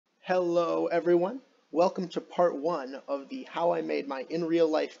Hello everyone, welcome to part 1 of the How I Made My In Real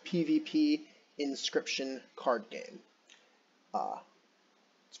Life PvP Inscryption card game.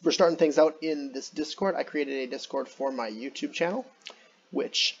 We're starting things out in this Discord. I created a Discord for my YouTube channel,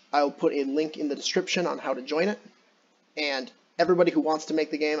 which I'll put a link in the description on how to join it. And everybody who wants to make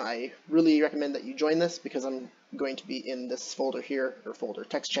the game, I really recommend that you join this because I'm going to be in this folder here, or folder,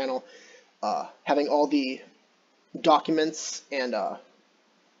 text channel, having all the documents and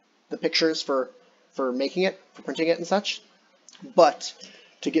the pictures for making it, for printing it and such. But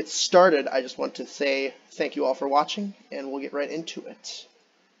to get started, I just want to say thank you all for watching, and we'll get right into it.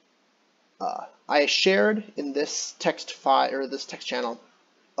 I shared in this text file, or this text channel,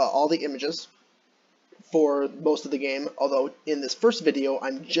 all the images for most of the game, although in this first video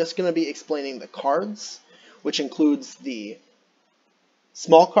I'm just going to be explaining the cards, which includes the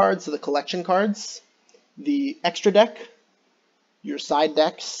small cards, so the collection cards, the extra deck, your side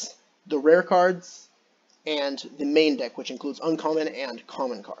decks, the rare cards, and the main deck, which includes uncommon and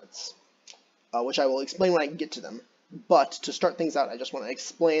common cards, which I will explain when I get to them. But to start things out, I just want to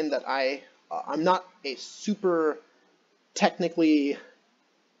explain that I'm not a super technically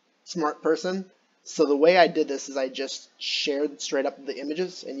smart person, so the way I did this is I just shared straight up the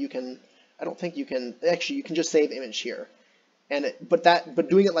images, and you can just save image here. But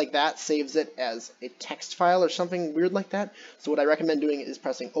doing it like that saves it as a text file or something weird like that. So what I recommend doing is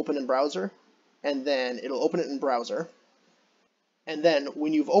pressing open in browser, and then it'll open it in browser. And then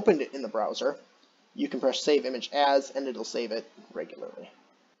when you've opened it in the browser, you can press save image as, and it'll save it regularly.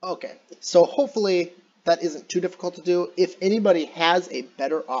 Okay, so hopefully that isn't too difficult to do. If anybody has a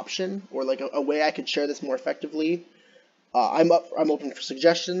better option, or like a way I could share this more effectively, I'm open for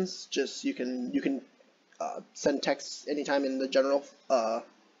suggestions. Just you can send texts anytime in the general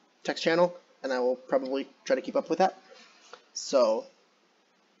text channel, and I will probably try to keep up with that. So,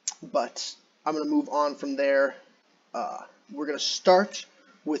 but I'm going to move on from there. We're going to start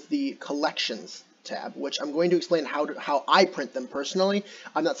with the collections tab, which I'm going to explain how I print them personally.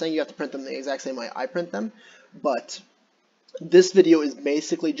 I'm not saying you have to print them the exact same way I print them, but this video is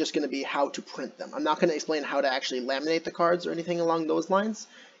basically just going to be how to print them. I'm not going to explain how to actually laminate the cards or anything along those lines.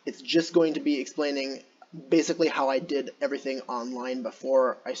 It's just going to be explaining basically how I did everything online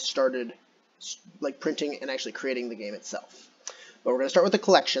before I started like printing and actually creating the game itself. But we're going to start with the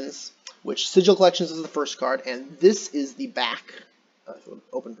collections, which Sigil Collections is the first card, and this is the back. If it would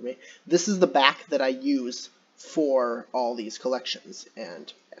open for me. This is the back that I use for all these collections,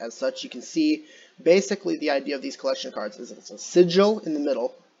 and as such you can see basically the idea of these collection cards is it's a sigil in the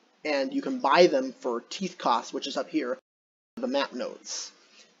middle, and you can buy them for teeth cost, which is up here, the map nodes.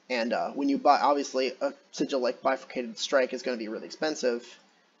 And when you buy, obviously, a sigil like Bifurcated Strike is going to be really expensive,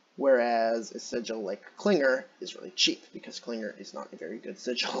 whereas a sigil like Clinger is really cheap, because Clinger is not a very good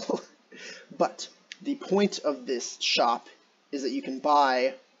sigil. But the point of this shop is that you can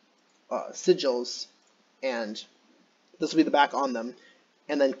buy sigils, and this will be the back on them,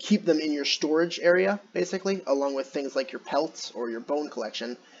 and then keep them in your storage area, basically, along with things like your pelts or your bone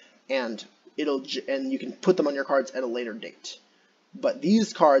collection, and you can put them on your cards at a later date. But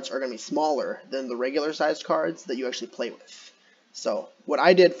these cards are going to be smaller than the regular sized cards that you actually play with. So what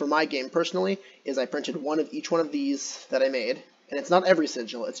I did for my game personally is I printed one of each one of these that I made, and it's not every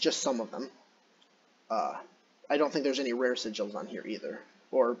sigil, it's just some of them. I don't think there's any rare sigils on here either,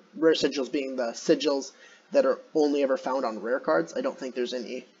 or rare sigils being the sigils that are only ever found on rare cards. I don't think there's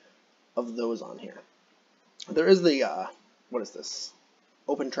any of those on here. There is the, what is this,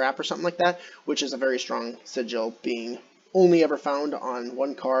 Open Trap or something like that, which is a very strong sigil, being only ever found on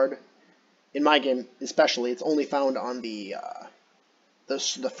one card. In my game especially, it's only found on the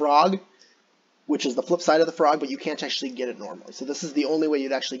frog, which is the flip side of the frog, but you can't actually get it normally. So this is the only way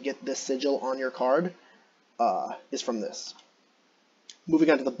you'd actually get this sigil on your card, is from this. Moving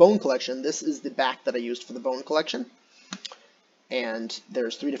on to the bone collection, this is the back that I used for the bone collection. And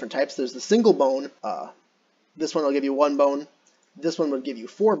there's 3 different types. There's the single bone. This one will give you 1 bone. This one would give you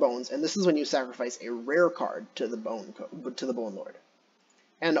 4 bones, and this is when you sacrifice a rare card to the bone lord.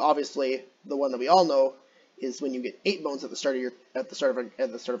 And obviously, the one that we all know is when you get 8 bones at the start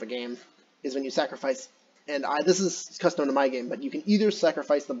of a game, is when you sacrifice. And this is custom to my game, but you can either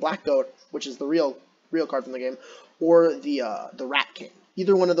sacrifice the Black Goat, which is the real card from the game, or the Rat King.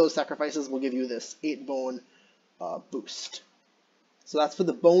 Either one of those sacrifices will give you this 8 bone boost. So that's for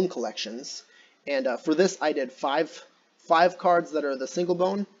the bone collections. And for this, I did 5 cards that are the single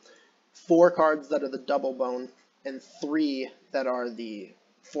bone, 4 cards that are the double bone, and 3 that are the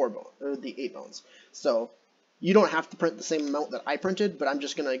 4 bone, or the 8 bones. So you don't have to print the same amount that I printed, but I'm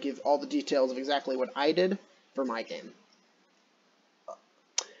just going to give all the details of exactly what I did for my game.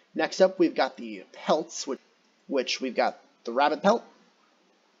 Next up, we've got the pelts, which we've got the rabbit pelt,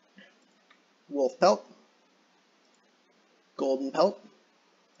 wolf pelt, golden pelt,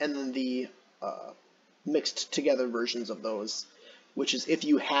 and then the mixed together versions of those, which is if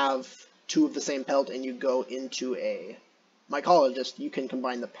you have two of the same pelt and you go into a mycologist, you can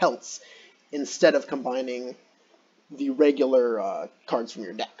combine the pelts instead of combining the regular cards from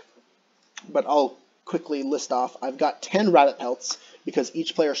your deck. But I'll quickly list off. I've got 10 rabbit pelts because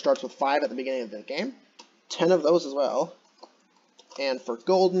each player starts with 5 at the beginning of the game. 10 of those as well. And for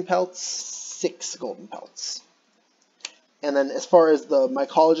golden pelts, 6 golden pelts. And then as far as the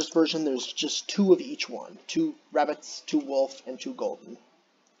mycologist version, there's just 2 of each one. 2 rabbits, 2 wolf, and 2 golden.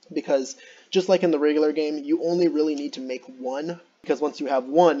 Because just like in the regular game, you only really need to make 1. Because once you have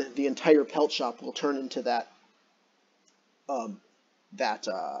 1, the entire pelt shop will turn into that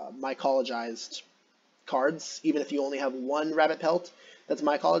mycologized cards. Even if you only have 1 rabbit pelt that's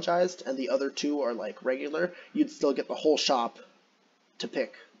mycologized and the other 2 are like regular, you'd still get the whole shop to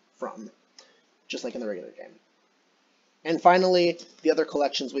pick from, just like in the regular game. And finally, the other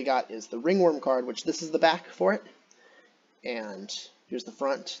collections we got is the ringworm card, which this is the back for it, and here's the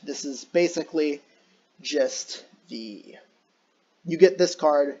front. This is basically just you get this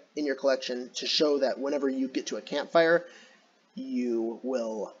card in your collection to show that whenever you get to a campfire,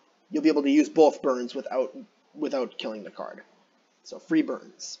 you'll be able to use both burns without killing the card. So free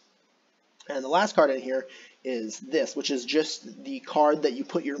burns. And the last card in here is this, which is just the card that you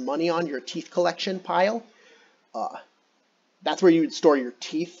put your money on, your teeth collection pile. That's where you would store your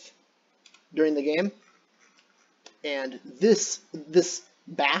teeth during the game. And this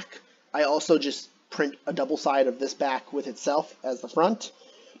back, I also just print a double side of this back with itself as the front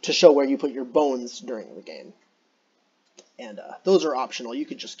to show where you put your bones during the game. And those are optional. You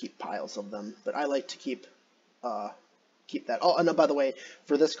could just keep piles of them, but I like to keep that. Oh, and by the way,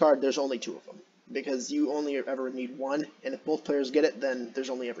 for this card, there's only 2 of them, because you only ever need 1, and if both players get it, then there's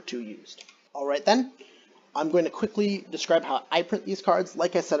only ever 2 used. Alright then, I'm going to quickly describe how I print these cards.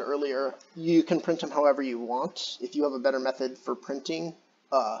 Like I said earlier, you can print them however you want. If you have a better method for printing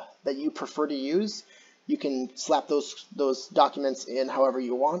that you prefer to use, you can slap those documents in however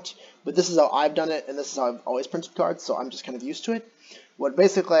you want. But this is how I've done it, and this is how I've always printed cards, so I'm just kind of used to it. What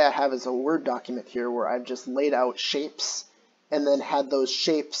basically I have is a Word document here where I've just laid out shapes and then had those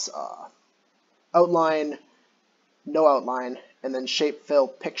shapes outline, no outline, and then shape fill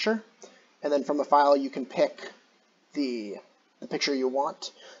picture. And then from a file you can pick the picture you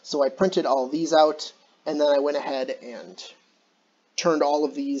want. So I printed all these out, and then I went ahead and turned all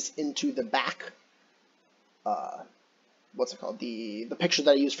of these into the back. What's it called? The picture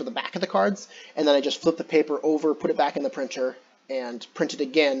that I used for the back of the cards, and then I just flipped the paper over, put it back in the printer, and print it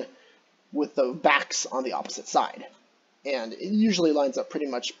again with the backs on the opposite side. And it usually lines up pretty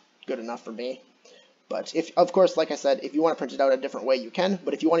much good enough for me. But if, of course, like I said, if you want to print it out a different way, you can.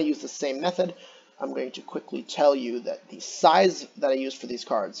 But if you want to use the same method, I'm going to quickly tell you that the size that I used for these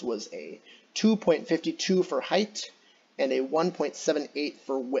cards was a 2.52 for height and a 1.78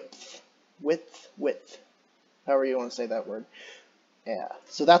 for width. Width. However you want to say that word. Yeah,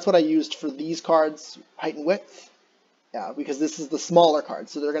 so that's what I used for these cards, height and width. Yeah, because this is the smaller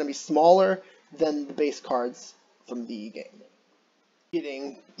cards, so they're going to be smaller than the base cards from the game.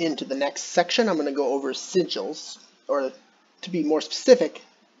 Getting into the next section, I'm going to go over sigils, or to be more specific,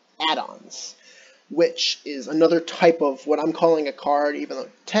 add-ons, which is another type of what I'm calling a card, even though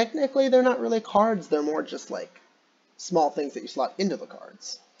technically they're not really cards, they're more just like small things that you slot into the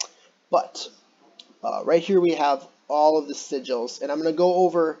cards. But right here we have all of the sigils, and I'm going to go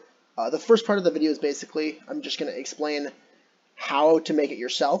over the first part of the video is basically I'm just going to explain how to make it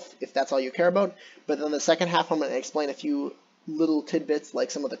yourself, if that's all you care about. But then the second half I'm going to explain a few little tidbits, like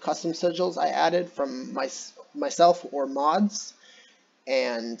some of the custom sigils I added from myself or mods,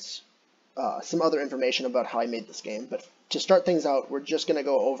 and some other information about how I made this game. But to start things out, we're just going to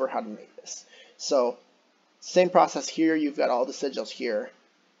go over how to make this. So same process here, you've got all the sigils here,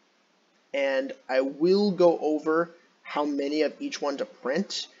 and I will go over how many of each one to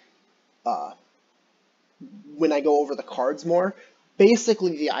print when I go over the cards more.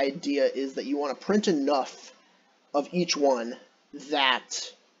 Basically the idea is that you want to print enough of each one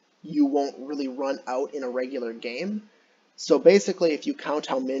that you won't really run out in a regular game. So basically if you count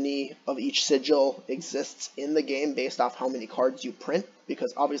how many of each sigil exists in the game based off how many cards you print,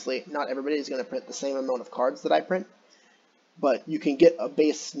 because obviously not everybody is going to print the same amount of cards that I print, but you can get a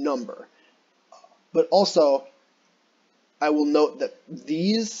base number. But also I will note that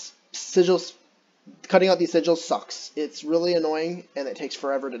these sigils, cutting out these sigils sucks. It's really annoying and it takes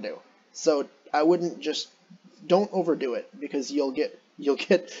forever to do. So I wouldn't don't overdo it, because you'll get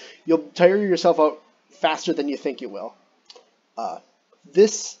You'll tire yourself out faster than you think you will.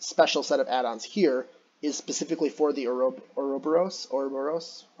 This special set of add-ons here is specifically for the Ouroboros,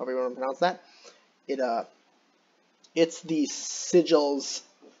 however you want to pronounce that. It's the sigils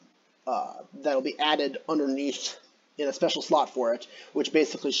that'll be added underneath in a special slot for it, which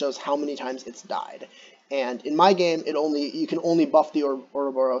basically shows how many times it's died. And in my game, you can only buff the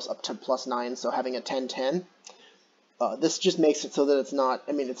Ouroboros up to +9, so having a 10/10. This just makes it so that it's not,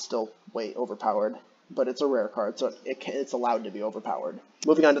 I mean, it's still way overpowered, but it's a rare card, so it's allowed to be overpowered.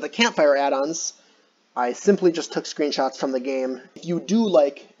 Moving on to the campfire add-ons, I simply just took screenshots from the game. If you do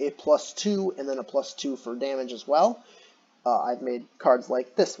like a +2 and then a +2 for damage as well, I've made cards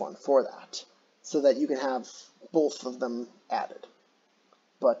like this one for that, so that you can have both of them added.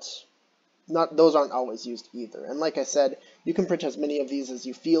 But those aren't always used either. And like I said, you can print as many of these as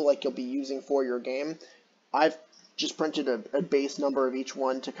you feel like you'll be using for your game. I've just printed a base number of each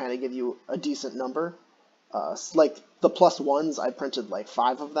one to kind of give you a decent number. Like the +1s, I printed like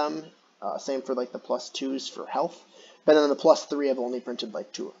 5 of them. Same for like the +2s for health. But then the +3, I've only printed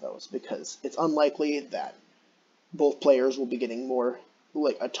like 2 of those, because it's unlikely that both players will be getting more,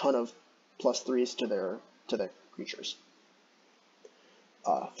 like a ton of +3s to their creatures.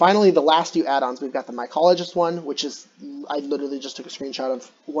 Finally, the last few add-ons, we've got the Mycologist one, which is, I literally just took a screenshot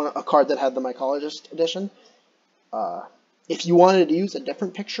of a card that had the Mycologist edition. If you wanted to use a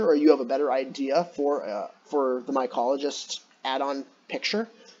different picture, or you have a better idea for the Mycologist add-on picture,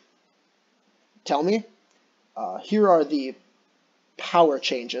 tell me. Here are the power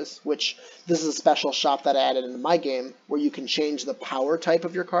changes, which this is a special shop that I added into my game, where you can change the power type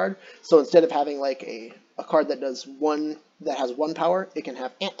of your card. So instead of having like a card that has 1 power, it can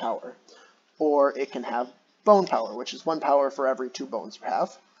have ant power, or it can have bone power, which is 1 power for every 2 bones you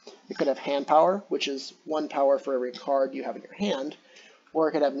have. It could have hand power, which is 1 power for every card you have in your hand, or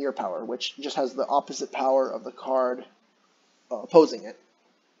it could have near power, which just has the opposite power of the card opposing it.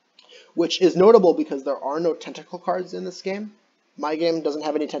 Which is notable because there are no tentacle cards in this game. My game doesn't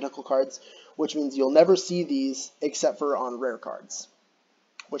have any tentacle cards, which means you'll never see these except for on rare cards,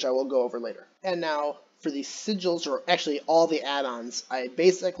 which I will go over later. And now for the sigils, or actually all the add-ons, I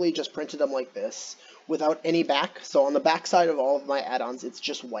basically just printed them like this without any back. So on the back side of all of my add-ons, it's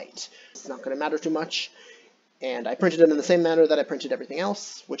just white. It's not going to matter too much. And I printed them in the same manner that I printed everything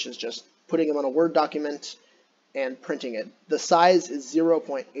else, which is just putting them on a Word document and printing it. The size is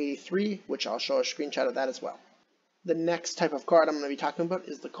 0.83, which I'll show a screenshot of that as well. The next type of card I'm going to be talking about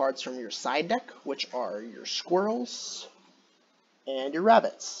is the cards from your side deck, which are your squirrels and your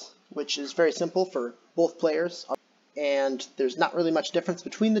rabbits, which is very simple for both players. And there's not really much difference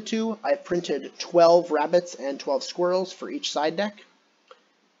between the two. I printed 12 rabbits and 12 squirrels for each side deck.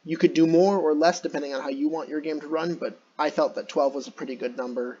 You could do more or less depending on how you want your game to run, but I felt that 12 was a pretty good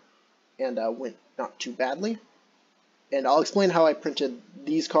number and went not too badly. And I'll explain how I printed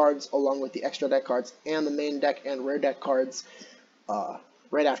these cards along with the extra deck cards and the main deck and rare deck cards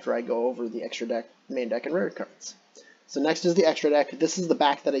right after I go over the extra deck, main deck, and rare cards. So next is the extra deck. This is the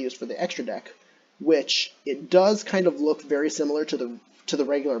back that I used for the extra deck, which it does kind of look very similar to the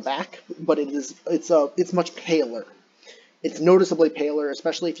regular back, but it's much paler. It's noticeably paler,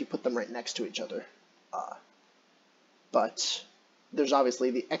 especially if you put them right next to each other. But there's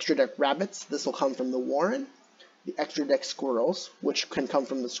obviously the extra deck rabbits. This will come from the Warren. The extra deck squirrels, which can come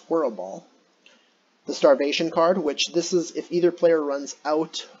from the squirrel ball. The starvation card, which this is if either player runs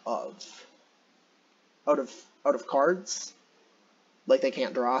out of cards, like they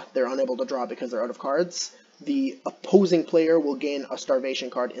can't draw, they're unable to draw because they're out of cards, the opposing player will gain a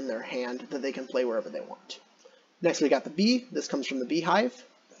starvation card in their hand that they can play wherever they want. Next we got the bee. This comes from the beehive.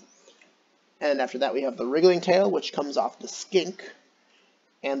 And after that we have the wriggling tail, which comes off the skink.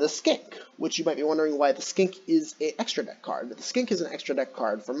 And the skink, which you might be wondering why the skink is an extra deck card. But the skink is an extra deck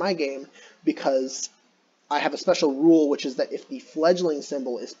card for my game because I have a special rule, which is that if the fledgling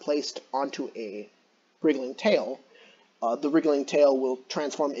symbol is placed onto a wriggling tail, the wriggling tail will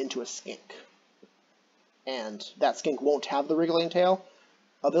transform into a skink. And that skink won't have the wriggling tail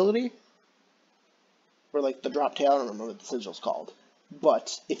ability, or like the drop tail, I don't remember what the sigil's called.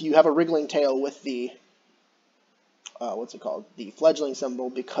 But if you have a wriggling tail with the the fledgling symbol,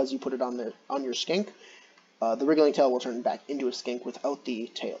 because you put it on your skink, the wriggling tail will turn back into a skink without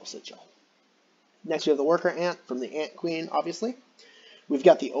the tail sigil. Next we have the worker ant from the Ant Queen, obviously. We've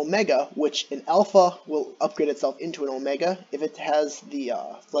got the Omega, which in Alpha will upgrade itself into an Omega if it has the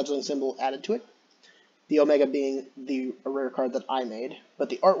fledgling symbol added to it. The Omega being a rare card that I made, but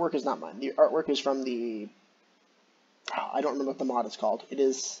the artwork is not mine. The artwork is from the, I don't remember what the mod is called. It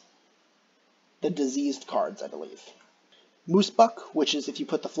is the diseased cards, I believe. Moosebuck, which is if you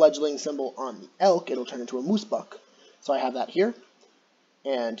put the fledgling symbol on the elk, it'll turn into a moosebuck. So I have that here.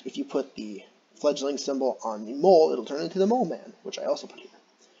 And if you put the fledgling symbol on the mole, it'll turn into the mole man, which I also put here.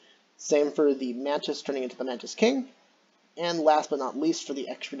 Same for the mantis turning into the mantis king. And last but not least, for the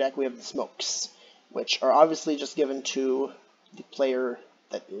extra deck, we have the smokes, which are obviously just given to the player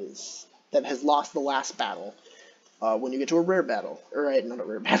that has lost the last battle when you get to a rare battle, or not a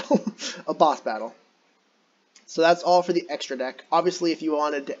rare battle, a boss battle. So that's all for the extra deck. Obviously, if you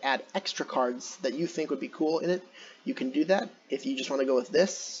wanted to add extra cards that you think would be cool in it, you can do that. If you just want to go with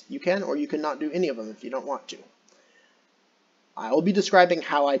this, you can, or you can not do any of them if you don't want to. I will be describing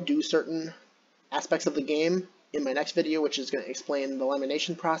how I do certain aspects of the game in my next video, which is going to explain the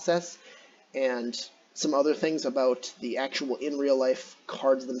lamination process and some other things about the actual in real life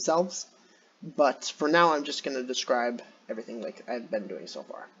cards themselves. But for now, I'm just going to describe everything like I've been doing so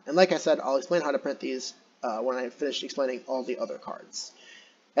far. And like I said, I'll explain how to print these when I finish explaining all the other cards.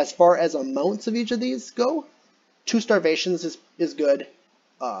 As far as amounts of each of these go, 2 starvations is good.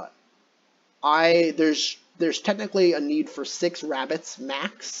 There's technically a need for 6 rabbits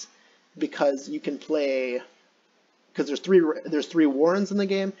max, because you can play, because there's 3 warrens in the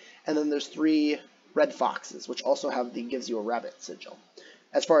game, and then there's 3 red foxes, which also have the gives you a rabbit sigil.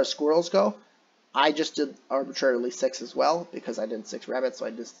 As far as squirrels go, I just did arbitrarily 6 as well, because I did 6 rabbits, so I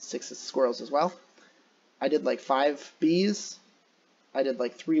did 6 squirrels as well. I did like 5 bees, I did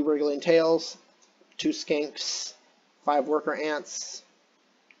like 3 wiggling tails, 2 skinks, 5 worker ants,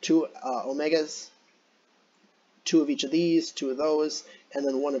 2 omegas, 2 of each of these, 2 of those, and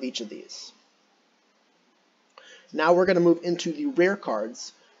then 1 of each of these. Now we're going to move into the rare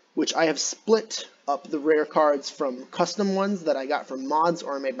cards, which I have split up the rare cards from custom ones that I got from mods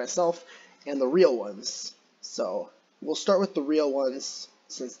or I made myself, and the real ones. So we'll start with the real ones,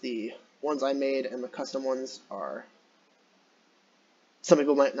 since the ones I made and the custom ones are, some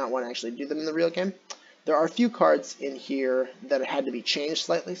people might not want to actually do them in the real game. There are a few cards in here that had to be changed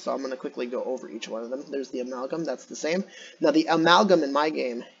slightly, so I'm going to quickly go over each one of them. There's the amalgam, that's the same. Now the amalgam in my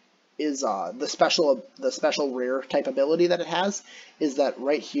game is the special rare type ability that it has is that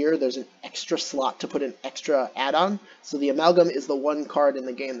right here there's an extra slot to put an extra add-on. So the amalgam is the one card in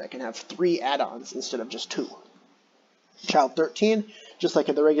the game that can have 3 add-ons instead of just 2. Child 13, just like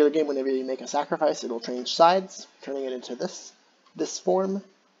in the regular game, whenever you make a sacrifice, it'll change sides, turning it into this form.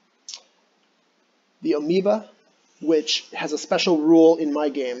 The amoeba, which has a special rule in my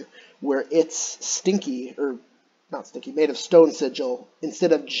game where it's stinky, or not stinky, made of stone sigil,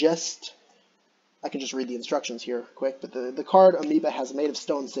 instead of just, I can just read the instructions here quick, but the card amoeba has made of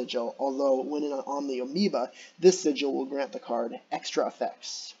stone sigil, although when on the amoeba, this sigil will grant the card extra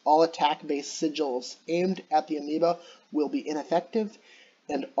effects. All attack-based sigils aimed at the amoeba will be ineffective,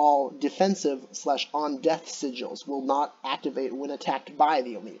 and all defensive/on-death sigils will not activate when attacked by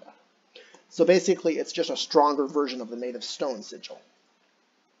the amoeba. So basically, it's just a stronger version of the made of stone sigil.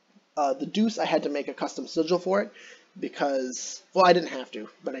 The Deuce, I had to make a custom sigil for it because, well, I didn't have to,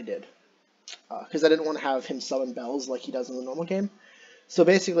 but I did. Because I didn't want to have him summon bells like he does in the normal game. So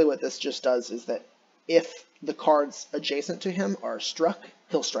basically what this just does is that if the cards adjacent to him are struck,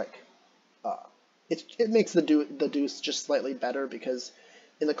 he'll strike. It makes the Deuce just slightly better because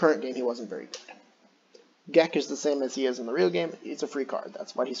in the current game he wasn't very good. Gek is the same as he is in the real game. He's a free card.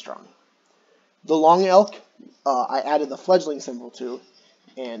 That's why he's strong. The Long Elk, I added the fledgling symbol to,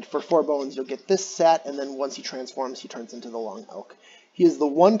 and for 4 bones you'll get this set, and then once he transforms he turns into the Long Elk. He is the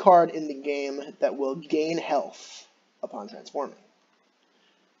one card in the game that will gain health upon transforming.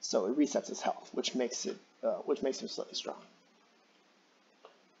 So it resets his health, which makes him slightly strong.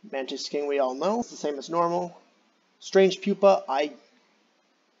 Mantis King we all know, it's the same as normal. Strange Pupa, I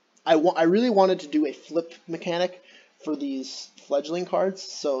really wanted to do a flip mechanic for these fledgling cards,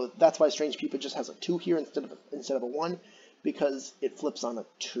 so that's why Strange Pupa just has a 2 here instead of a 1, because it flips on a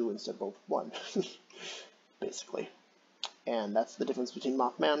 2 instead of a 1, basically. And that's the difference between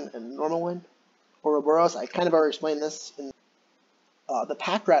Mothman and normal one. Ouroboros, I kind of already explained this. The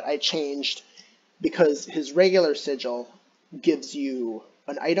Pack Rat I changed because his regular sigil gives you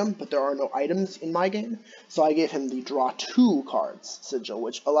an item, but there are no items in my game, so I gave him the Draw 2 cards sigil,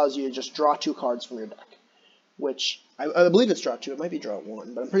 which allows you to just draw 2 cards from your deck. Which, I believe it's Draw 2, it might be Draw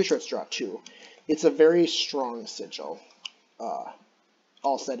 1, but I'm pretty sure it's Draw 2. It's a very strong sigil,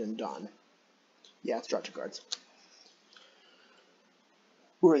 all said and done. Yeah, it's Draw 2 cards.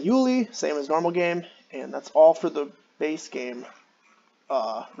 Urayuli, same as normal game, and that's all for the base game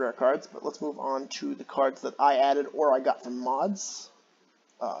rare cards, but let's move on to the cards that I added or I got from mods.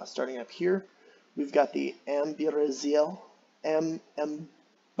 Starting up here, we've got the Ambiraziel,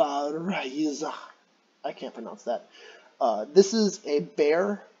 Ambaraziza, I can't pronounce that. This is a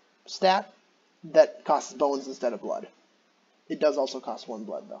bear stat that costs bones instead of blood. It does also cost 1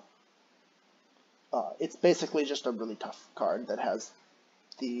 blood, though. It's basically just a really tough card that has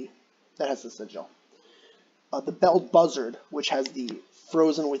the sigil. The Belled Buzzard, which has the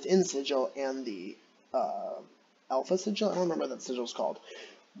Frozen Within sigil and the Alpha sigil. I don't remember what that sigil is called.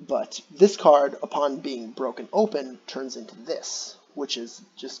 But this card, upon being broken open, turns into this, which is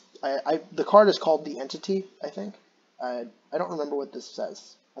just... the card is called the Entity, I think. I don't remember what this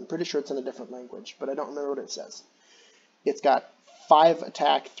says. I'm pretty sure it's in a different language, but I don't remember what it says. It's got 5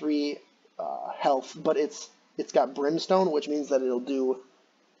 attack, 3 health, but it's got Brimstone, which means that it'll do...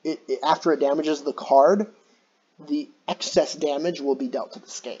 after it damages the card, the excess damage will be dealt to the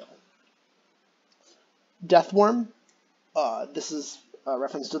scale. Deathworm. This is a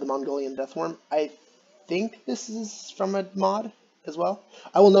reference to the Mongolian Deathworm. I think this is from a mod as well.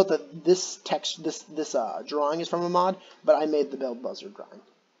 I will note that this drawing is from a mod, but I made the Belled Buzzard drawing,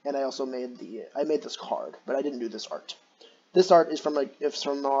 and I also made this card, but I didn't do this art. This art is from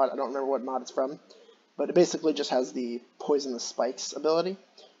a mod. I don't remember what mod it's from, but it basically just has the Poisonous Spikes ability.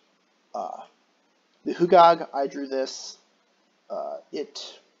 The Hugag, I drew this.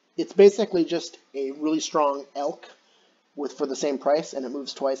 It's basically just a really strong elk for the same price, and it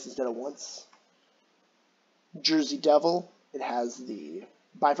moves twice instead of once. Jersey Devil, it has the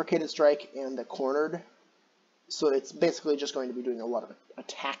Bifurcated Strike and the Cornered, so it's basically just going to be doing a lot of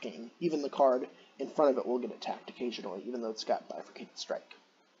attacking. Even the card in front of it will get attacked occasionally, even though it's got Bifurcated Strike.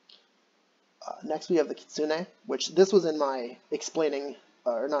 Next we have the Kitsune, which this was in my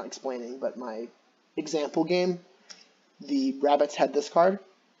my example game. The rabbits had this card,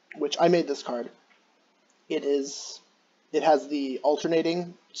 which I made this card. It has the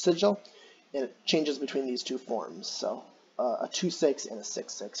alternating sigil, and it changes between these two forms. So a 2/6 and a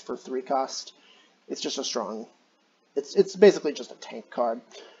 6/6 for 3 cost. It's just a strong. It's basically just a tank card.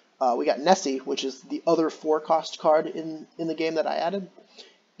 We got Nessie, which is the other 4 cost card in the game that I added.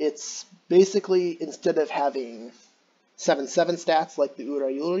 It's basically, instead of having 7/7 stats like the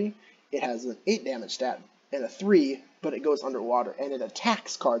Urayuri, it has an 8 damage stat and a 3, but it goes underwater, and it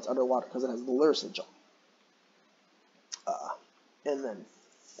attacks cards underwater because it has the Lure sigil. And then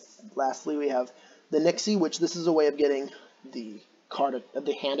lastly we have the Nixie, which this is a way of getting the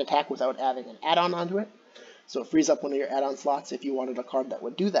hand attack without adding an add-on onto it. So it frees up one of your add-on slots if you wanted a card that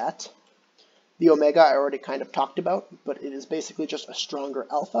would do that. The Omega I already kind of talked about, but it is basically just a stronger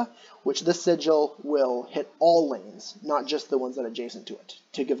alpha, which this sigil will hit all lanes, not just the ones that are adjacent to it,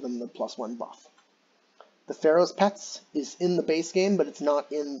 to give them the +1 buff. The Pharaoh's Pets is in the base game, but it's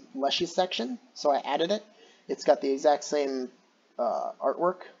not in Leshy's section, so I added it. It's got the exact same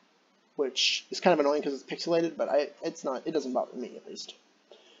artwork, which is kind of annoying because it's pixelated, but it doesn't bother me at least.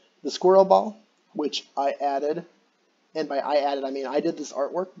 The Squirrel Ball, which I added, and by I added I mean I did this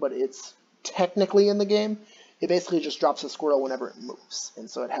artwork, but it's technically in the game. It basically just drops a squirrel whenever it moves, and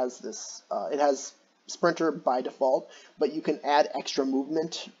so it has this. It has Sprinter by default, but you can add extra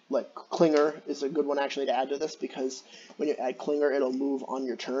movement. Like Clinger is a good one actually to add to this, because when you add Clinger, it'll move on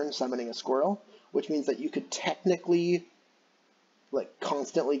your turn, summoning a squirrel, which means that you could technically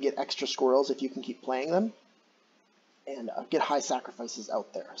constantly get extra squirrels if you can keep playing them, and get high sacrifices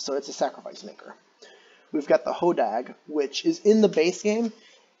out there. So it's a sacrifice maker. We've got the Hodag, which is in the base game,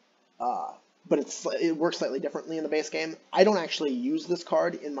 but it works slightly differently in the base game. I don't actually use this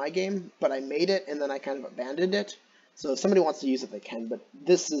card in my game, but I made it and then I kind of abandoned it. So if somebody wants to use it, they can, but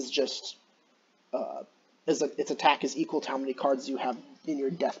this is just, its attack is equal to how many cards you have in your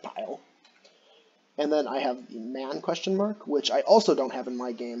death pile. And then I have the Man ? Which I also don't have in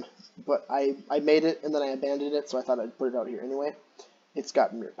my game, but I made it and then I abandoned it, so I thought I'd put it out here anyway. It's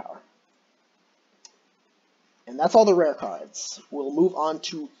got Mirror Power. And that's all the rare cards. We'll move on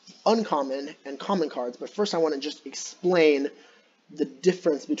to uncommon and common cards, but first I want to just explain the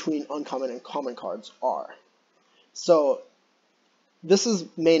difference between uncommon and common cards are. So this is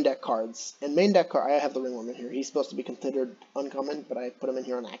main deck cards, and main deck card, I have the Ringworm in here. He's supposed to be considered uncommon, but I put him in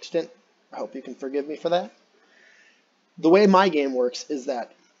here on accident. I hope you can forgive me for that. The way my game works is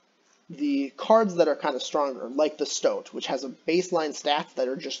that the cards that are kind of stronger, like the Stoat, which has a baseline stats that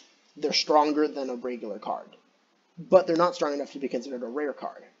are they're stronger than a regular card, but they're not strong enough to be considered a rare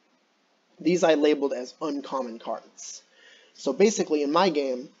card. These I labeled as uncommon cards. So basically in my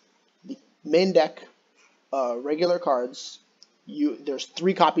game, the main deck regular cards, there's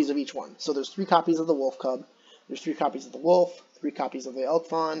 3 copies of each one. So there's 3 copies of the Wolf Cub, there's 3 copies of the Wolf, 3 copies of the Elk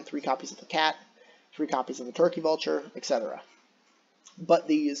Fawn, 3 copies of the Cat, 3 copies of the Turkey Vulture, etc. But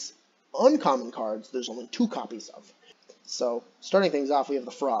these uncommon cards, there's only 2 copies of. So starting things off, we have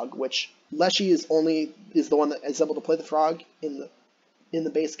the Frog, which Leshy is the one that is able to play the frog in the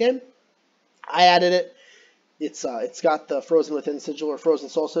base game. I added it. It's got the Frozen Within sigil or Frozen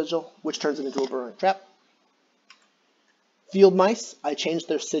Soul sigil, which turns it into a burrowing trap. Field Mice, I changed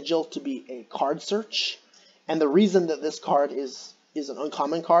their sigil to be a card search, and the reason that this card is an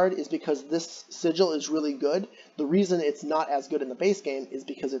uncommon card is because this sigil is really good. The reason it's not as good in the base game is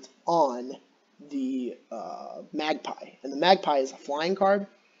because it's on the Magpie, and the Magpie is a flying card,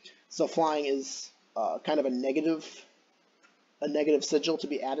 so flying is kind of a negative sigil to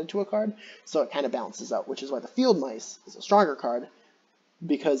be added to a card, so it kind of balances out, which is why the Field Mice is a stronger card,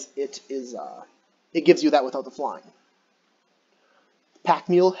 because it gives you that without the flying. Pack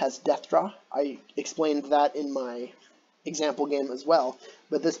Mule has Death Draw. I explained that in my example game as well,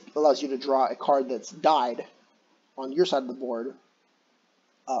 but this allows you to draw a card that's died on your side of the board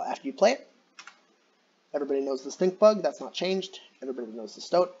after you play it. Everybody knows the Stink Bug, that's not changed. Everybody knows the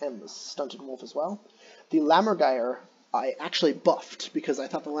Stoat and the Stunted Wolf as well. The Lammergeier I actually buffed because I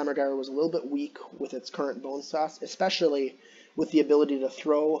thought the Lammergeier was a little bit weak with its current bone stats, especially with the ability to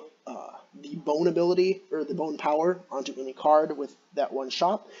throw the bone ability, or the bone power, onto any card with that one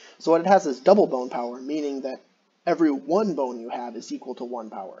shot. So what it has is double bone power, meaning that every one bone you have is equal to 1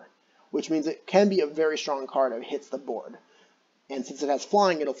 power, which means it can be a very strong card if it hits the board. And since it has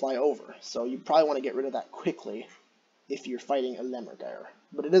flying, it'll fly over, so you probably want to get rid of that quickly if you're fighting a Lammergeier.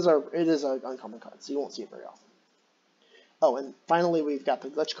 But it is an uncommon card, so you won't see it very often. Oh, and finally we've got the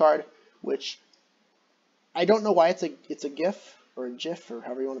glitch card, which I don't know why it's a GIF, or a GIF, or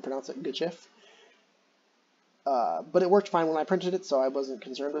however you want to pronounce it, GIF. But it worked fine when I printed it, so I wasn't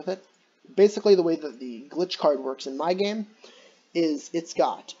concerned with it. Basically, the way that the glitch card works in my game is it's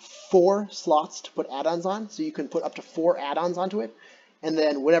got 4 slots to put add-ons on, so you can put up to 4 add-ons onto it, and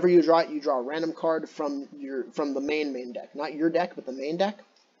then whenever you draw it, you draw a random card from the main deck, not your deck, but the main deck,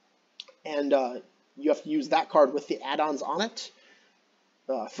 and you have to use that card with the add-ons on it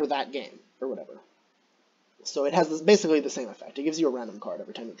for that game or whatever. So it has basically the same effect. It gives you a random card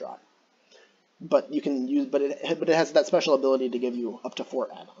every time you draw it. But you can use, but it has that special ability to give you up to 4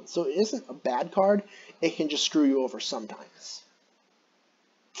 add-ons. So it isn't a bad card. It can just screw you over sometimes.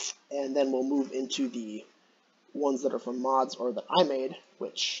 And then we'll move into the ones that are from mods or that I made,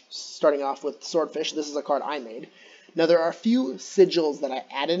 which, starting off with Swordfish, this is a card I made. Now there are a few sigils that I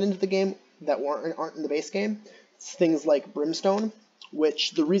added into the game that aren't in the base game. It's things like Brimstone,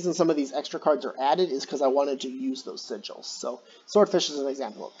 which the reason some of these extra cards are added is because I wanted to use those sigils. So Swordfish is an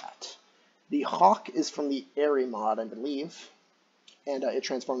example of that. The Hawk is from the Airy mod, I believe, and it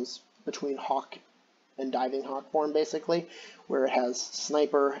transforms between Hawk and Diving Hawk form, basically, where it has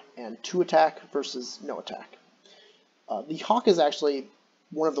Sniper and 2 attack versus no attack. The Hawk is actually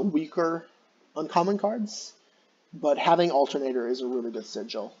one of the weaker uncommon cards, but having Alternator is a really good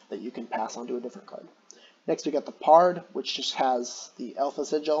sigil that you can pass on to a different card. Next we got the Pard, which just has the Alpha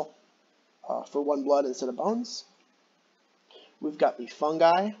sigil for 1 blood instead of bones. We've got the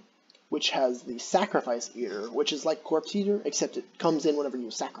Fungi, which has the Sacrifice Eater, which is like Corpse Eater, except it comes in whenever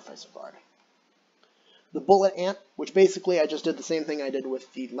you sacrifice a card. The Bullet Ant, which basically I just did the same thing I did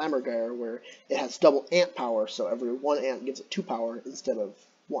with the Lammergeier, where it has double ant power, so every 1 ant gives it 2 power instead of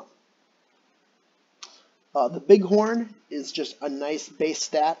 1. The Bighorn is just a nice base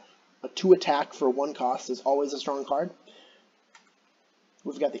stat. A 2 attack for 1 cost is always a strong card.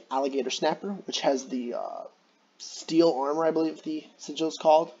 We've got the Alligator Snapper, which has the Steel Armor, I believe the sigil is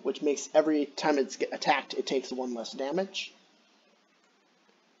called, which makes every time it's attacked, it takes 1 less damage.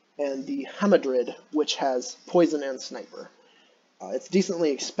 And the Hamadrid, which has Poison and Sniper. It's decently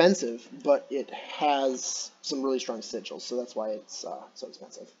expensive, but it has some really strong sigils, so that's why it's so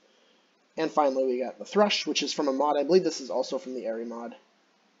expensive. And finally, we got the Thrush, which is from a mod. I believe this is also from the Airy mod.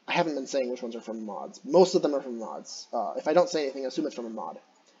 I haven't been saying which ones are from mods. Most of them are from mods. If I don't say anything, assume it's from a mod.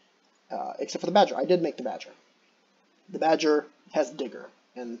 Except for the Badger. I did make the Badger. The Badger has Digger,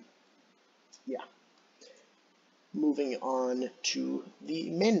 and yeah. Moving on to the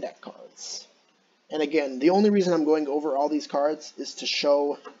main deck cards. And again, the only reason I'm going over all these cards is to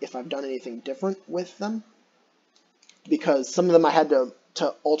show if I've done anything different with them. Because some of them I had to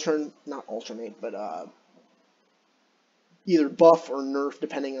not alternate, but either buff or nerf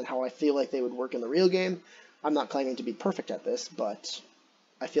depending on how I feel like they would work in the real game. I'm not claiming to be perfect at this, but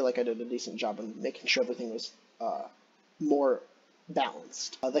I feel like I did a decent job in making sure everything was more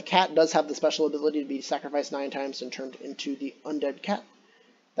balanced. The cat does have the special ability to be sacrificed 9 times and turned into the undead cat.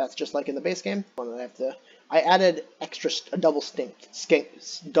 That's just like in the base game. I added a double stink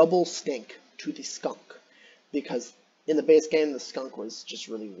to the skunk because in the base game the skunk was just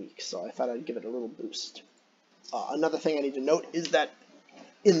really weak, so I thought I'd give it a little boost. Another thing I need to note is that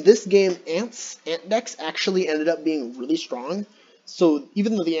in this game, ant decks actually ended up being really strong. So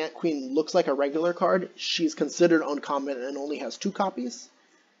even though the Ant Queen looks like a regular card, she's considered uncommon and only has 2 copies.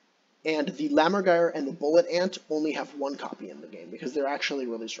 And the Lammergeier and the Bullet Ant only have 1 copy in the game because they're actually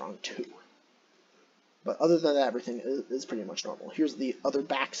really strong too. But other than that, everything is pretty much normal. Here's the other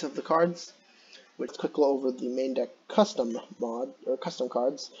backs of the cards. Let's quickly go over the main deck custom mod, or custom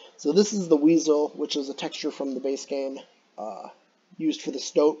cards. So this is the Weasel, which is a texture from the base game, used for the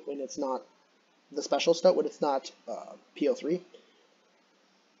Stoat when it's not the special Stoat, when it's not PO3.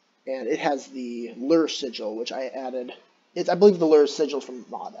 And it has the Lure Sigil, which I added. I believe the Lure Sigil from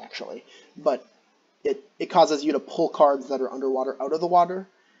mod, actually. But it causes you to pull cards that are underwater out of the water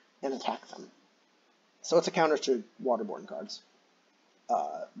and attack them. So it's a counter to waterborne cards.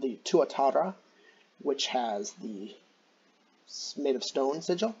 The Tuatara, which has the Made of Stone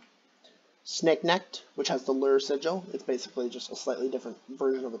sigil. Snake Necked, which has the Lure sigil. It's basically just a slightly different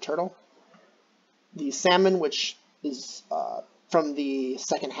version of a turtle. The Salmon, which is from the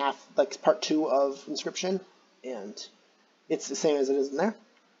second half, like part 2 of Inscryption, and it's the same as it is in there.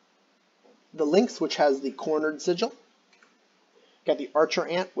 The Lynx, which has the Cornered sigil. Got the Archer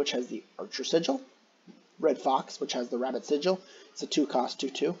Ant, which has the Archer sigil. Red Fox, which has the Rabbit sigil. It's a 2-cost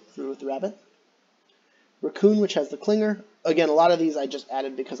 2/2 with the Rabbit. Raccoon, which has the Clinger. Again, a lot of these I just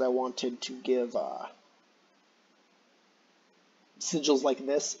added because I wanted to give sigils like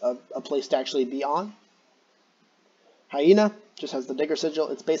this a place to actually be on. Hyena just has the Digger sigil.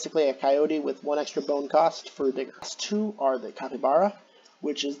 It's basically a coyote with 1 extra bone cost for Digger. Last 2 are the Capybara,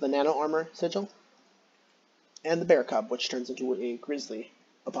 which is the Nano Armor sigil, and the Bear Cub, which turns into a grizzly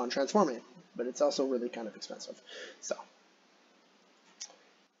upon transforming, but it's also really kind of expensive. So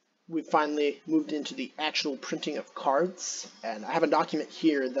we finally moved into the actual printing of cards, and I have a document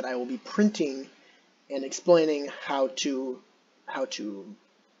here that I will be printing and explaining how to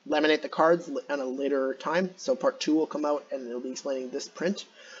laminate the cards at a later time. So part 2 will come out and it'll be explaining this print.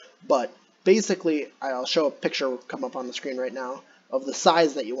 But basically, I'll show a picture come up on the screen right now of the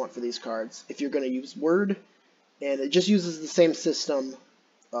size that you want for these cards if you're going to use Word, and it just uses the same system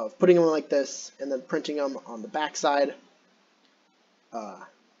of putting them like this and then printing them on the back side.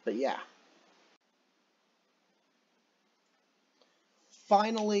 But yeah.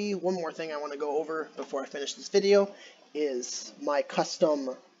 Finally, one more thing I want to go over before I finish this video is my custom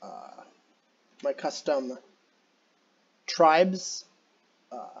tribes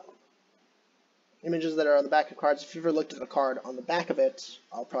images that are on the back of cards. If you've ever looked at a card on the back of it,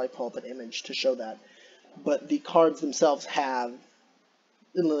 I'll probably pull up an image to show that. But the cards themselves have,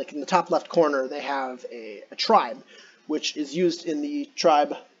 like in the top left corner, they have a tribe, which is used in the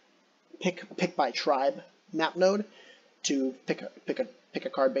tribe pick by tribe map node to pick a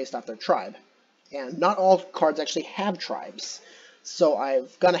card based off their tribe. And not all cards actually have tribes, so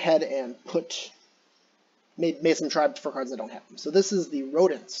I've gone ahead and made some tribes for cards that don't have them. So this is the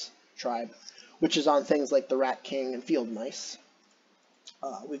Rodents tribe, which is on things like the Rat King and Field Mice.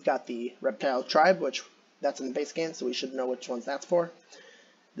 We've got the Reptile tribe, which that's in the base game, so we should know which ones that's for.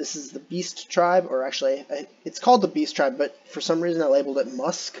 This is the Beast tribe, or actually, it's called the Beast tribe, but for some reason I labeled it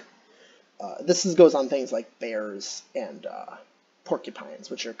Musk. This goes on things like bears and porcupines,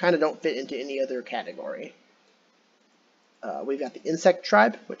 which kind of don't fit into any other category. We've got the Insect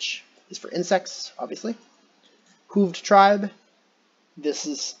tribe, which is for insects, obviously. Hooved tribe.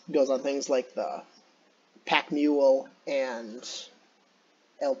 This goes on things like the pack mule and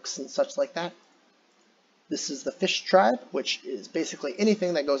elks and such like that. This is the Fish tribe, which is basically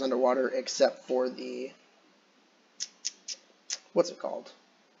anything that goes underwater except for the, what's it called?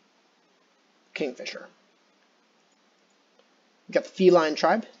 Kingfisher. We've got the Feline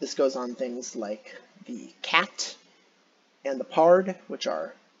tribe. This goes on things like the cat and the pard, which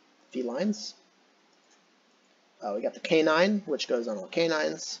are felines. We got the Canine, which goes on all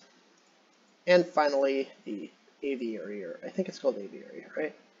canines. And finally, the aviary, or I think it's called aviary,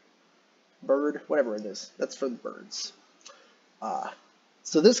 right? Bird, whatever it is. That's for the birds.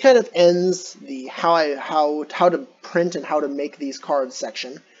 So this kind of ends the how to print and how to make these cards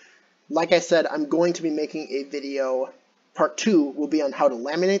section. Like I said, I'm going to be making a video. Part 2 will be on how to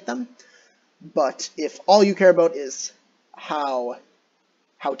laminate them. But if all you care about is how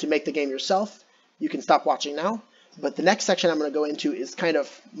to make the game yourself, you can stop watching now. But the next section I'm going to go into is kind of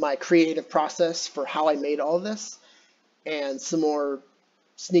my creative process for how I made all of this, and some more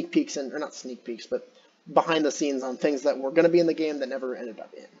sneak peeks, or not sneak peeks, but behind the scenes on things that were going to be in the game that never ended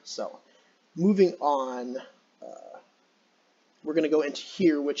up in. So, moving on, we're going to go into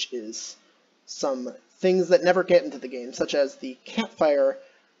here, which is some things that never get into the game, such as the campfire.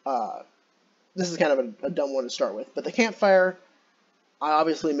 This is kind of a dumb one to start with, but the campfire I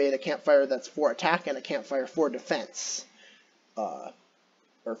obviously made a campfire that's for attack and a campfire for defense, or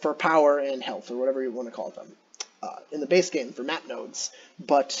for power and health, or whatever you want to call them, in the base game for map nodes.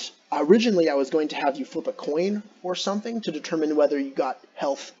 But originally I was going to have you flip a coin or something to determine whether you got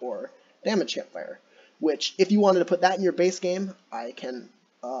health or damage campfire. Which, if you wanted to put that in your base game, I can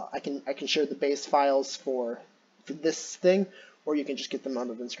share the base files for this thing, or you can just get them out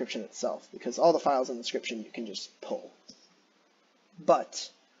of Inscryption itself, because all the files in Inscryption you can just pull. But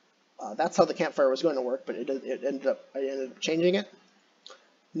that's how the campfire was going to work, but I ended up changing it.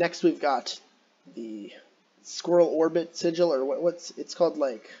 Next we've got the Squirrel Orbit Sigil, or what's it's called,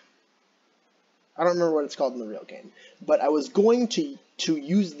 like, I don't remember what it's called in the real game. But I was going to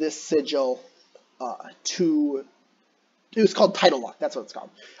use this sigil it was called Title Lock, that's what it's called.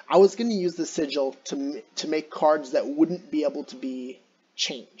 I was going to use this sigil to make cards that wouldn't be able to be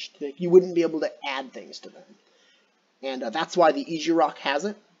changed. Like, you wouldn't be able to add things to them. And that's why the Easy Rock has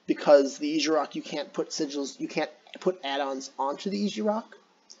it, because the Easy Rock, you can't put sigils, you can't put add-ons onto the Easy Rock.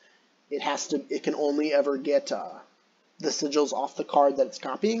 It can only ever get the sigils off the card that it's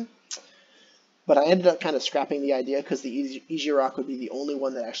copying. But I ended up kind of scrapping the idea because the Easy Rock would be the only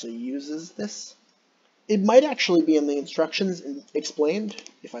one that actually uses this. It might actually be in the instructions explained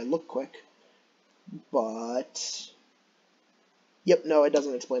if I look quick, but yep, no, it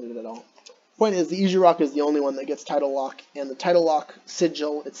doesn't explain it at all. Point is, the Easy Rock is the only one that gets Title Lock, and the Title Lock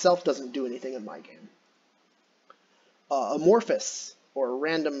sigil itself doesn't do anything in my game. Amorphous, or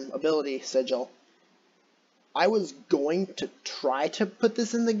random ability sigil, I was going to try to put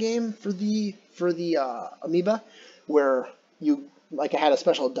this in the game for the amoeba, where you, like, I had a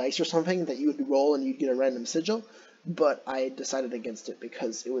special dice or something that you would roll and you'd get a random sigil, but I decided against it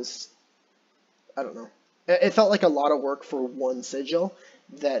because it was, I don't know, it felt like a lot of work for one sigil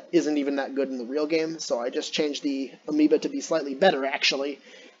that isn't even that good in the real game, so I just changed the amoeba to be slightly better, actually,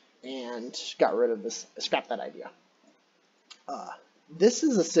 and got rid of this, scrapped that idea. This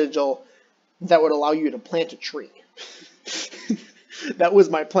is a sigil that would allow you to plant a tree. That was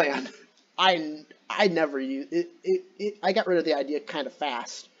my plan. I never used it. I got rid of the idea kind of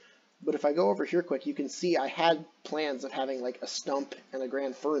fast. But if I go over here quick, you can see I had plans of having like a stump and a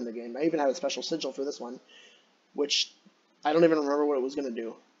grand fir in the game. I even had a special sigil for this one, which I don't even remember what it was going to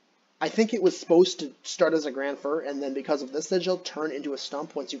do. I think it was supposed to start as a grand fir and then, because of this sigil, turn into a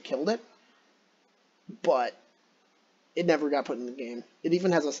stump once you killed it. But it never got put in the game. It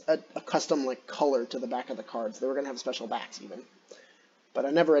even has a custom like color to the back of the cards. They were going to have special backs even. But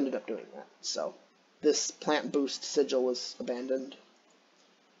I never ended up doing that. So this plant boost sigil was abandoned.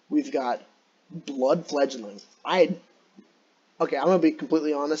 We've got Blood Fledgling. Okay, I'm going to be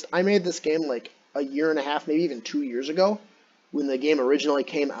completely honest. I made this game like a year and a half, maybe even 2 years ago. When the game originally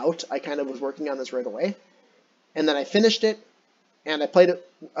came out, I kind of was working on this right away. And then I finished it, and I played it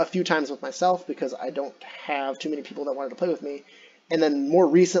a few times with myself because I don't have too many people that wanted to play with me. And then more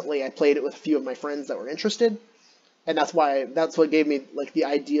recently, I played it with a few of my friends that were interested. And that's what gave me like the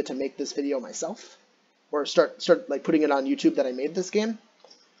idea to make this video myself, or start like putting it on YouTube that I made this game.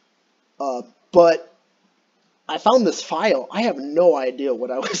 But I found this file. I have no idea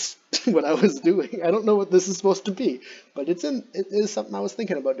what I was doing. I don't know what this is supposed to be, but it is something I was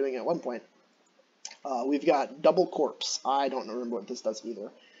thinking about doing at one point. We've got Double Corpse. I don't remember what this does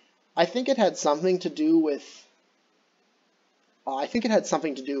either. I think it had something to do with.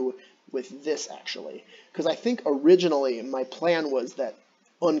 This, actually, because I think originally my plan was that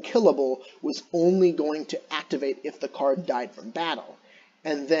Unkillable was only going to activate if the card died from battle,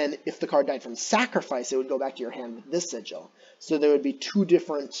 and then if the card died from sacrifice, it would go back to your hand with this sigil. So there would be two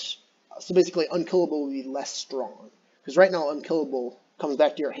different. So basically, Unkillable would be less strong, because right now Unkillable comes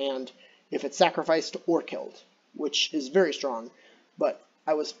back to your hand if it's sacrificed or killed, which is very strong. But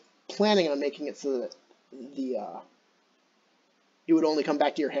I was planning on making it so that it would only come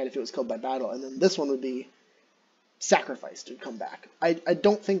back to your hand if it was killed by battle, and then this one would be sacrificed to come back. I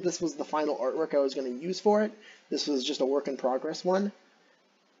don't think this was the final artwork I was going to use for it. This was just a work in progress one.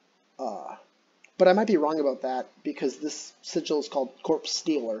 But I might be wrong about that, because this sigil is called Corpse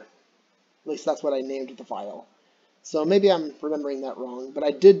Stealer. At least that's what I named the file. So maybe I'm remembering that wrong, but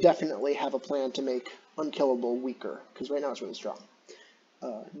I did definitely have a plan to make Unkillable weaker, because right now it's really strong.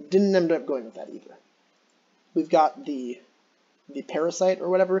 Didn't end up going with that either. We've got the Parasite or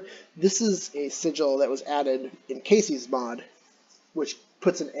whatever. This is a sigil that was added in Casey's mod, which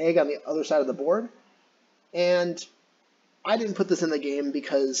puts an egg on the other side of the board. And I didn't put this in the game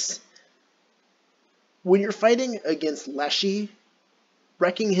because when you're fighting against Leshy,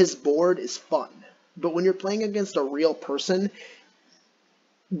 wrecking his board is fun. But when you're playing against a real person,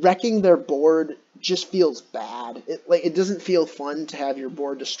 wrecking their board just feels bad. It doesn't feel fun to have your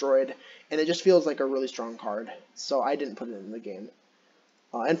board destroyed, and it just feels like a really strong card. So I didn't put it in the game.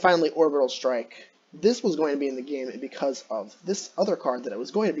 And finally, Orbital Strike. This was going to be in the game because of this other card that it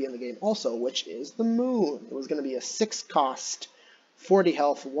was going to be in the game also, which is the Moon. It was going to be a 6-cost, 40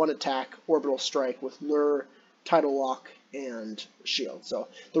 health, 1 attack Orbital Strike with Lure, Tidal Lock, and Shield. So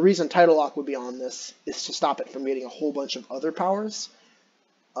the reason Tidal Lock would be on this is to stop it from getting a whole bunch of other powers.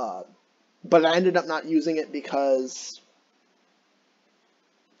 But I ended up not using it because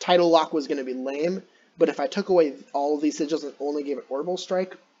Tidal Lock was going to be lame. But if I took away all of these sigils and only gave it Orbital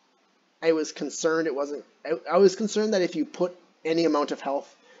Strike, I was concerned it wasn't. I was concerned that if you put any amount of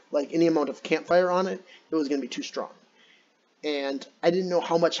health, like any amount of campfire on it, it was going to be too strong. And I didn't know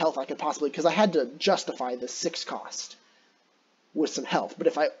how much health I could possibly, because I had to justify the 6-cost with some health. But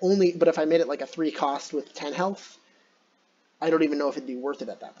if I made it like a 3-cost with 10 health, I don't even know if it'd be worth it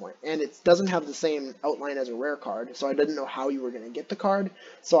at that point. And it doesn't have the same outline as a rare card, so I didn't know how you were going to get the card,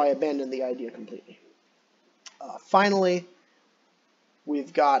 so I abandoned the idea completely. Finally,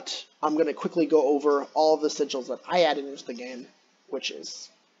 we've got, I'm going to quickly go over all of the sigils that I added into the game, which is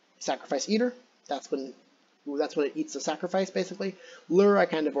Sacrifice Eater. That's when it eats the sacrifice, basically. Lure, I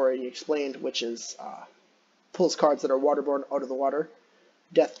kind of already explained, which is pulls cards that are waterborne out of the water.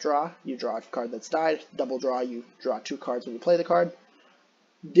 Death Draw, you draw a card that's died. Double Draw, you draw 2 cards when you play the card.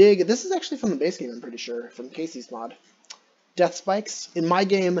 Dig, this is actually from the base game, I'm pretty sure, from Casey's mod. Death Spikes. In my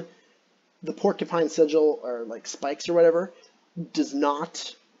game, the Porcupine Sigil, or like spikes or whatever, does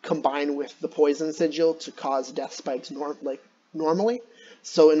not combine with the Poison Sigil to cause Death Spikes normally.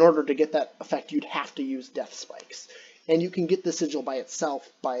 So in order to get that effect, you'd have to use Death Spikes. And you can get the sigil by itself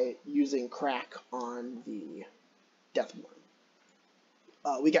by using Crack on the Death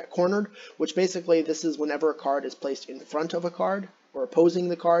one. We got Cornered, which basically this is whenever a card is placed in front of a card or opposing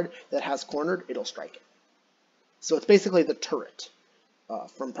the card that has Cornered, it'll strike it. So it's basically the turret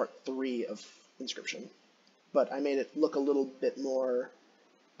from part 3 of Inscryption. But I made it look a little bit more,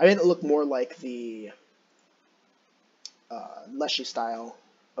 I made it look more like the Leshy style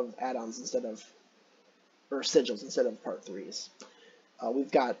of add-ons instead of, or sigils instead of part 3s.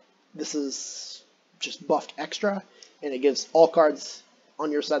 We've got, this is just buffed extra, and it gives all cards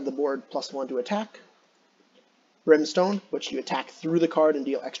on your side of the board +1 to attack. Brimstone, which you attack through the card and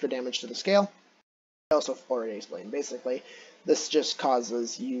deal extra damage to the scale. I also already explained. Basically, this just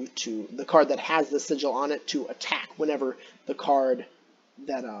causes you to, the card that has the sigil on it, to attack whenever the card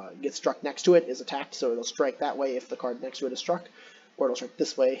that gets struck next to it is attacked, so it'll strike that way if the card next to it is struck, or it'll strike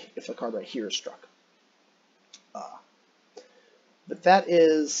this way if the card right here is struck. But that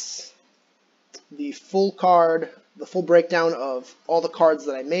is the full card, the full breakdown of all the cards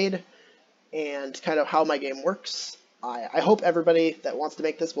that I made, and kind of how my game works. I hope everybody that wants to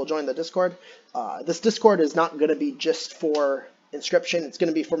make this will join the Discord. This Discord is not going to be just for Inscryption, it's going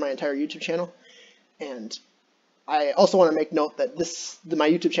to be for my entire YouTube channel. And I also want to make note that my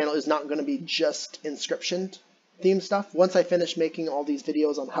YouTube channel is not going to be just Inscryption themed stuff. Once I finish making all these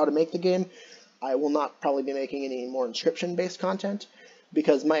videos on how to make the game, I will not probably be making any more Inscryption based content,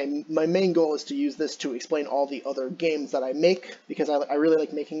 because my main goal is to use this to explain all the other games that I make, because I really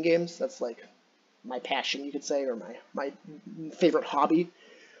like making games. That's like my passion, you could say, or my favorite hobby.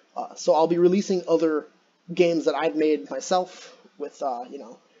 So I'll be releasing other games that I've made myself with, you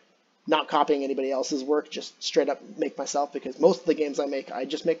know, not copying anybody else's work, just straight up make myself, because most of the games I make, I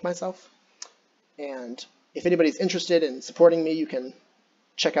just make myself. And if anybody's interested in supporting me, you can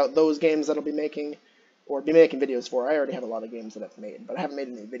check out those games that I'll be making, or be making videos for. I already have a lot of games that I've made, but I haven't made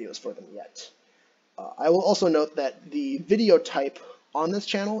any videos for them yet. I will also note that the video type on this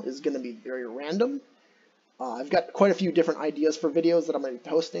channel is going to be very random. I've got quite a few different ideas for videos that I'm going to be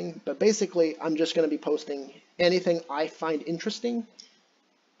posting, but basically I'm just going to be posting anything I find interesting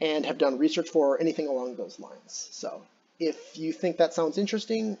and have done research for, or anything along those lines. So if you think that sounds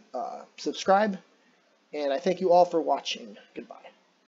interesting, subscribe, and I thank you all for watching. Goodbye.